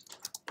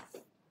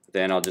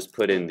then I'll just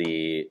put in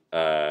the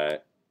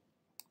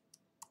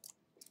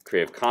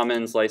Creative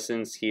Commons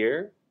license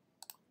here.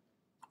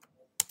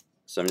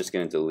 So I'm just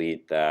going to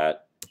delete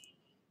that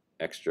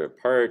extra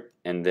part,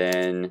 and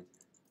then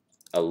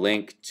a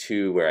link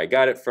to where I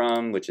got it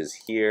from, which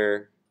is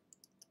here.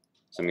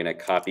 So I'm going to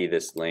copy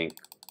this link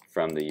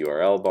from the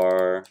URL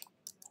bar,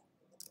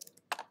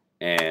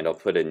 and I'll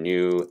put a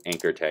new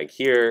anchor tag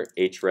here,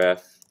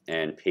 href,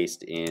 and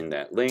paste in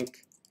that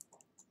link.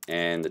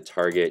 And the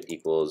target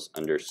equals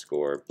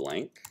underscore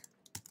blank.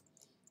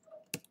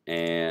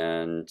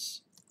 And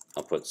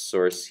I'll put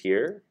source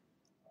here,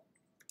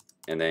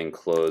 and then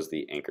close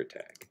the anchor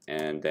tag,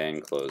 and then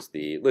close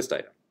the list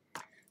item.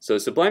 So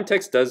Sublime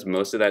Text does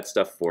most of that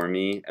stuff for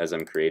me as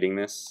I'm creating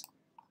this.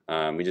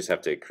 We just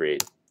have to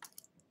create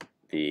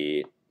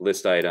the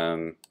list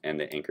item and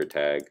the anchor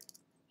tag.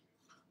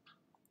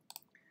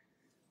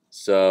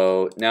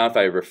 So now if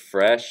I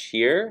refresh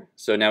here,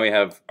 so now we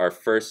have our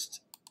first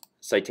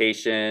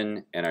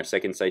citation and our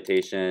second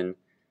citation.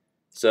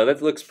 So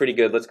that looks pretty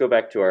good. Let's go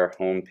back to our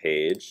home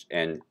page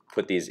and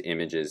put these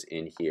images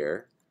in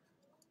here.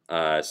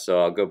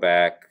 So I'll go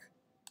back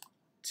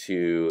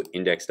to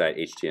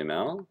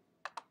index.html,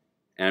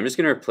 and I'm just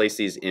going to replace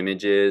these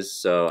images.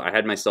 So I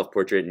had my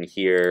self-portrait in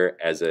here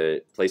as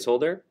a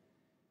placeholder.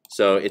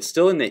 So it's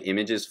still in the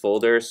images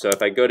folder. So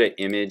if I go to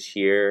image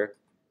here,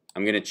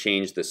 I'm going to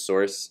change the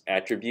source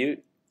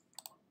attribute,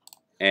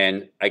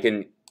 and I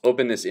can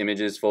open this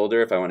images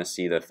folder if I want to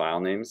see the file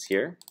names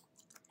here.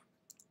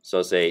 So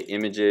I'll say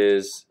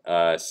images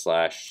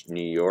 /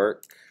 New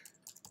York.jpg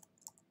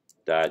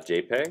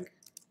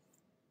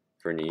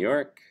for New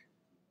York.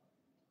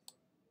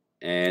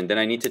 And then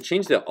I need to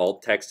change the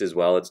alt text as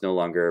well. It's no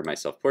longer my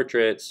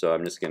self-portrait, so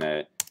I'm just going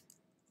to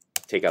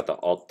take out the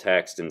alt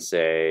text and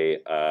say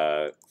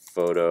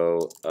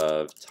photo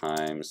of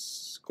Times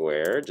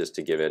Square, just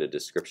to give it a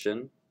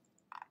description.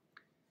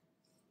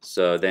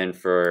 So then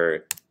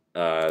for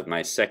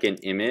my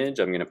second image,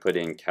 I'm going to put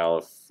in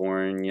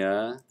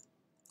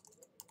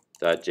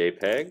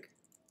California.jpg.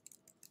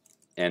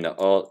 and the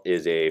alt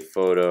is a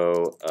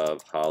photo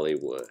of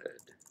Hollywood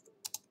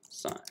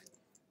sign.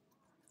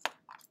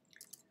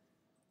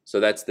 So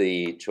that's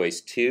the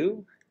choice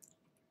 2.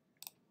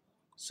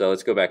 So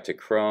let's go back to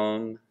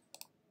Chrome.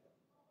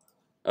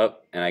 Oh,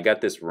 and I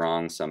got this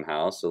wrong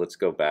somehow, so let's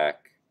go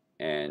back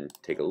and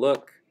take a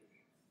look.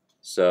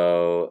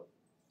 So,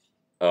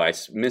 oh, I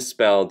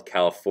misspelled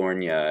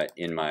California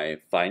in my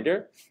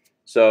Finder.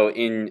 So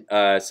in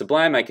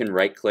Sublime, I can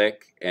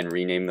right-click and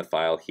rename the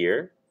file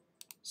here.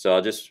 So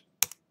I'll just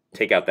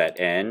take out that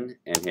N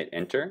and hit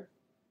Enter.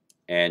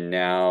 And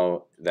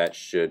now that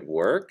should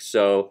work.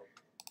 So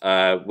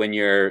when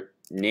you're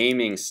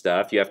naming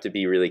stuff, you have to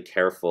be really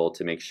careful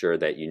to make sure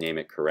that you name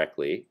it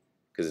correctly,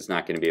 because it's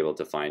not going to be able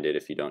to find it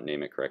if you don't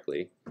name it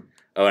correctly.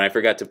 Oh, and I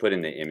forgot to put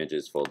in the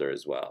images folder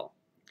as well.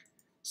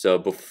 So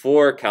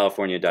before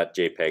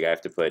california.jpg, I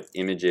have to put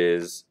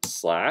images /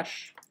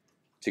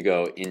 to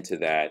go into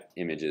that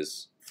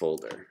images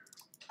folder.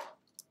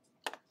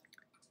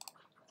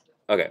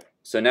 Okay,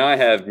 so now I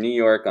have New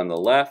York on the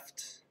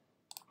left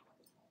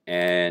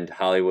and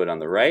Hollywood on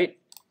the right.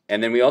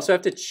 And then we also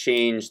have to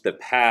change the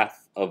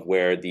path of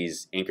where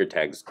these anchor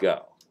tags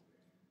go.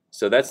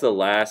 So that's the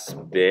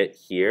last bit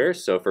here.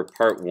 So for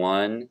part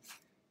 1,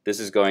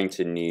 this is going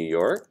to New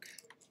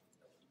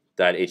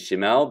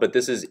York.html, but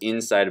this is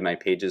inside of my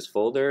pages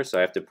folder. So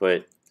I have to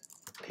put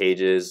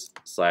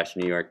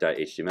pages/New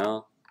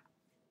York.html.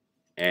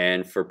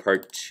 And for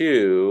part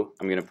 2,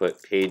 I'm going to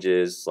put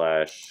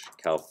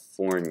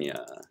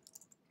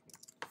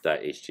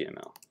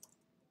pages/California.html.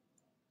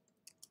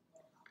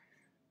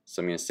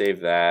 So I'm going to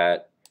save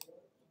that.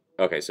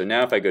 Okay, so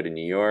now if I go to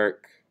New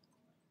York,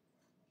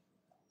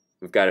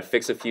 we've got to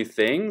fix a few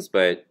things,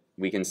 but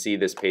we can see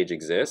this page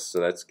exists, so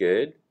that's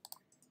good.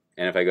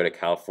 And if I go to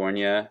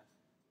California,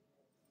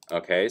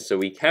 okay, so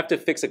we have to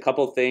fix a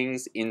couple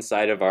things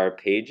inside of our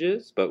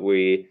pages, but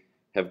we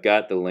have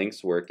got the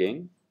links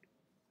working.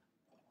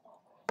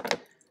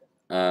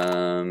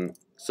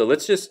 So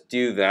let's just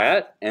do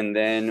that, and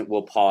then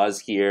we'll pause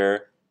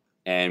here,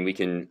 and we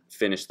can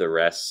finish the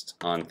rest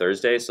on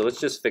Thursday. So let's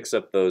just fix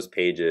up those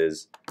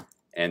pages,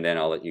 and then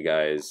I'll let you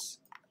guys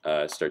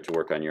start to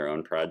work on your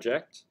own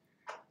project.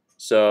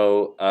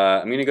 So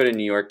I'm going to go to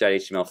New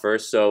York.html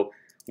first. So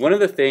one of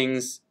the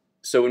things,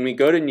 so when we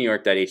go to New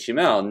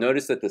York.html,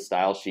 notice that the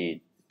style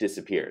sheet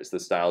disappears. The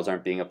styles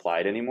aren't being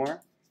applied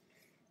anymore.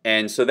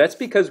 And so that's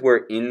because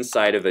we're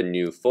inside of a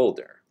new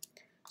folder.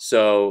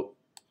 So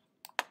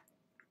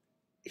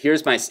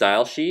here's my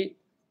style sheet.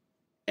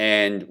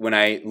 And when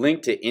I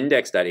link to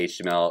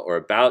index.html or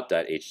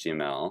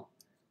about.html,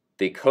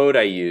 the code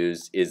I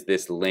use is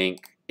this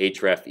link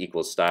href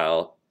equals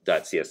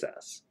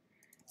style.css.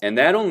 And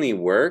that only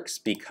works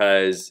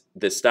because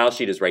the style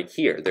sheet is right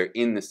here. They're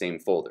in the same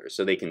folder,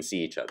 so they can see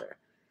each other.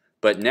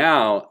 But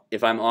now,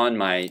 if I'm on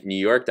my New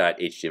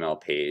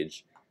York.html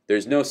page,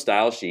 there's no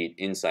style sheet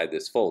inside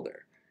this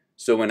folder.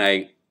 So when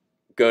I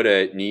go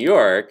to New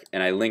York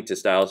and I link to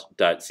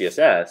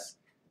style.css,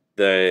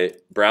 the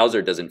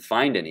browser doesn't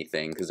find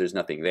anything because there's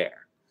nothing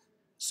there.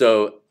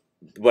 So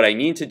what I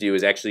need to do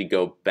is actually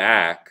go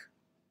back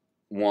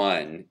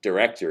one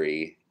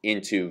directory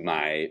into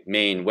my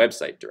main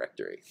website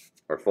directory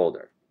or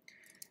folder.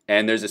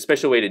 And there's a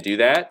special way to do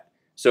that.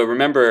 So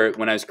remember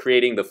when I was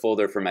creating the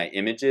folder for my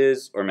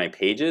images or my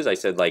pages, I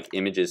said like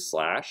images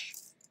 /.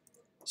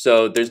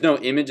 So there's no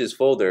images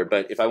folder,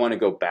 but if I want to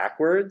go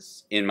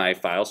backwards in my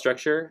file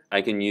structure,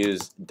 I can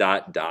use ...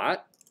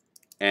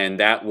 and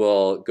that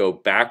will go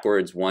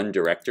backwards one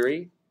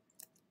directory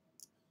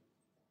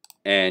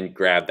and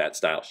grab that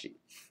style sheet.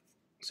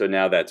 So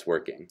now that's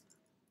working.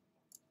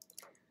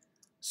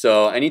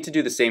 So I need to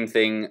do the same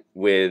thing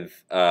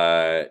with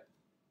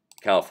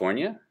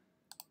California.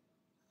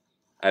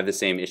 I have the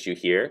same issue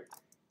here.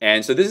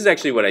 And so this is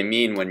actually what I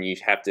mean when you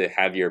have to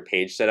have your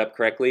page set up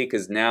correctly,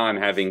 because now I'm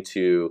having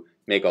to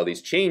make all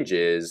these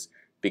changes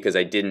because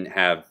I didn't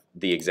have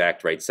the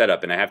exact right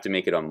setup, and I have to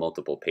make it on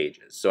multiple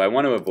pages. So I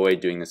want to avoid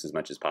doing this as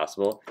much as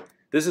possible.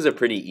 This is a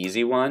pretty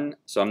easy one,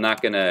 so I'm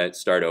not going to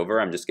start over.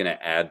 I'm just going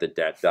to add the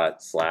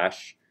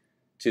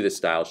 / to the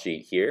style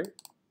sheet here.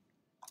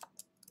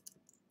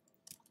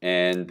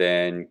 And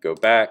then go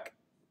back.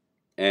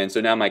 And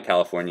so now my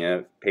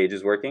California page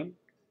is working.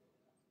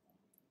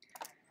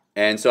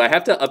 And so I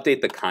have to update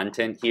the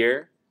content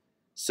here.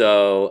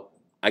 So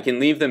I can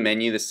leave the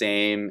menu the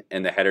same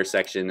and the header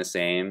section the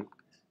same.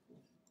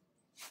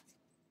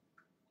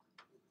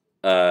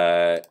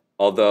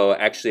 Although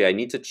actually I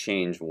need to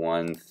change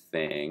one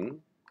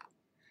thing.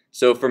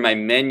 So for my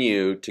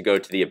menu to go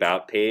to the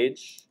About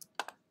page,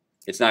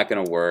 it's not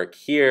going to work.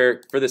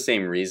 Here, for the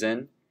same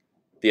reason,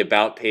 the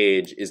About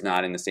page is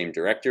not in the same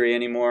directory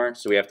anymore,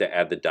 so we have to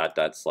add the ...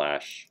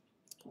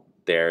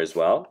 there as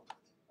well.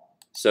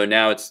 So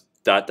now it's ...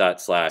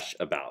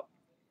 about.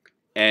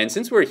 And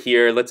since we're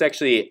here, let's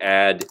actually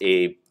add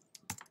a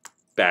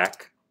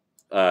back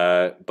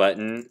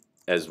button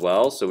as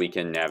well so we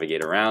can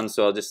navigate around.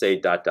 So I'll just say ...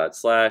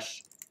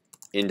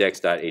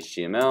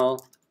 index.html,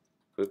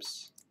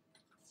 oops,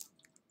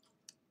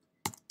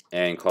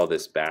 and call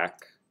this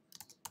back.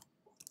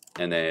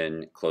 and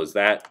then close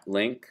that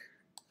link.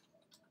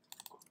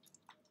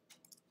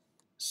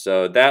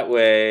 So that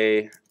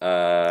way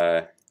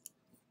I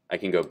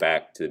can go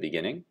back to the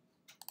beginning.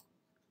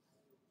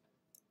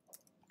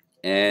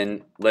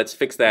 And let's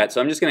fix that.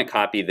 So I'm just going to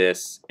copy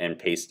this and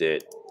paste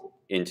it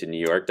into New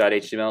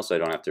York.html so I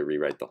don't have to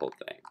rewrite the whole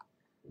thing.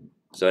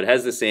 So it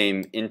has the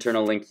same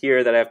internal link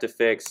here that I have to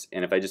fix,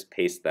 and if I just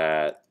paste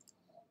that,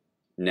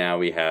 now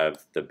we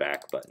have the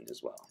back button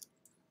as well.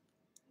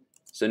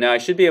 So now I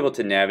should be able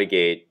to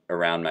navigate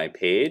around my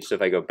page. So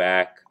if I go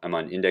back, I'm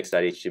on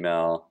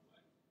index.html,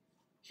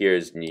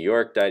 here's New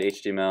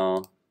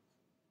York.html,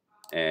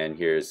 and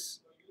here's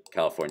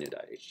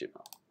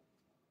California.html.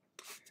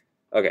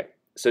 Okay,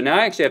 so now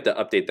I actually have to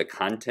update the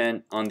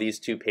content on these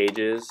two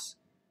pages.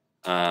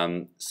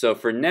 So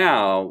for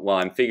now, while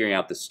I'm figuring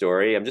out the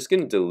story, I'm just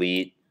going to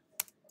delete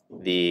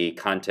the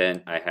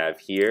content I have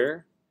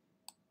here,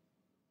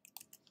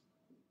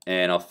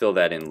 and I'll fill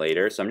that in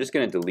later. So I'm just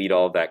going to delete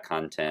all of that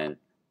content.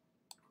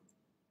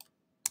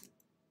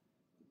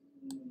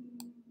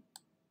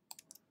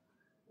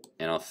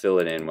 And I'll fill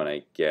it in when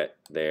I get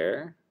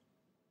there.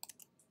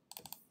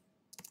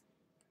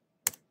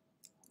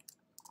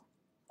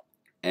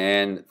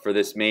 And for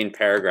this main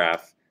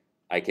paragraph,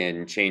 I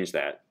can change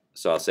that.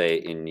 So I'll say,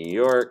 in New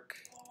York,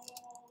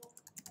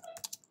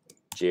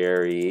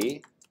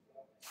 Jerry.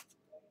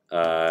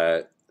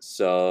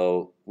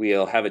 So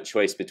we'll have a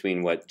choice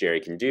between what Jerry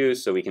can do.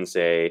 So we can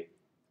say,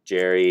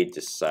 Jerry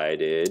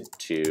decided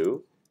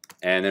to,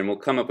 and then we'll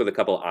come up with a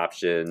couple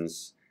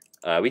options.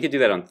 We could do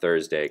that on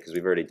Thursday because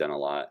we've already done a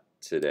lot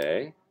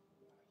today.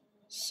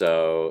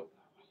 So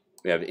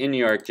we have in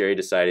New York, Jerry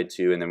decided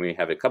to, and then we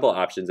have a couple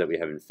options that we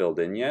haven't filled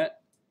in yet.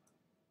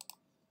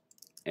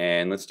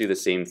 And let's do the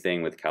same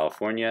thing with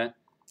California.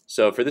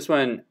 So for this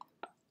one,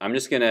 I'm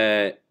just going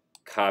to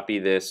copy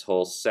this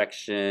whole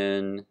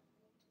section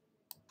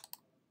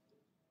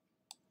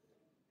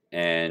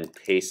and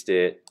paste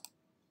it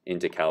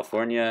into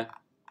California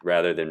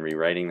rather than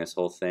rewriting this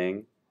whole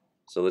thing.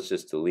 So let's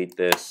just delete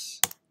this.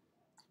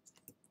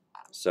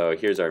 So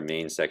here's our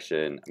main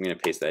section. I'm going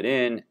to paste that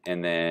in,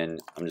 and then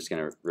I'm just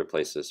going to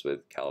replace this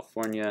with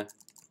California.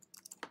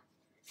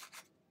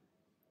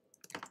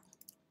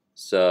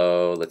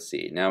 So let's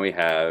see. Now we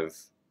have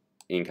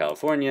in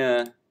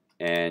California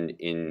and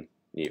in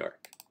New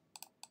York.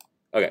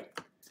 Okay.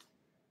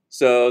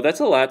 So that's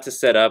a lot to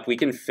set up. We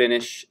can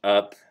finish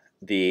up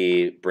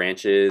the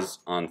branches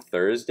on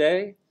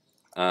Thursday.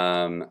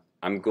 I'm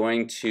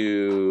going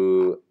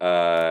to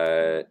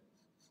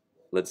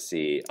let's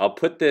see.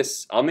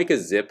 I'll make a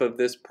zip of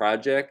this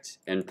project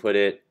and put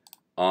it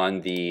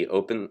on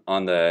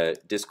the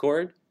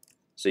Discord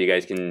so you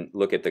guys can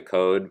look at the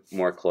code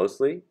more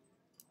closely.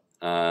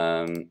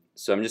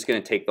 So I'm just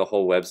going to take the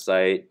whole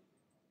website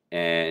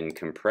and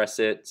compress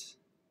it,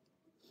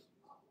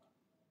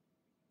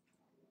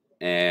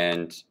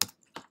 and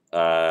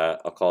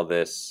I'll call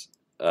this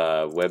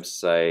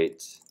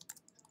website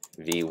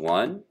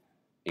v1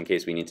 in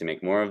case we need to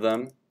make more of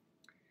them.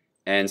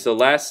 And so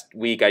last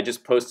week I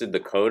just posted the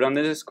code on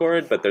the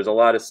Discord, but there's a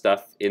lot of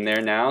stuff in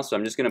there now, so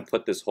I'm just going to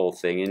put this whole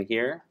thing in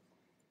here.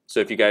 So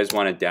if you guys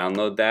want to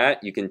download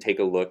that, you can take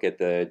a look at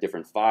the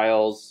different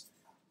files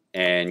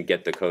and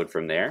get the code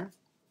from there,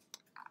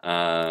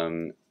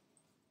 and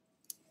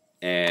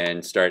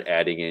start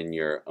adding in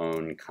your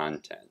own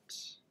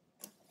content.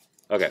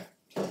 Okay.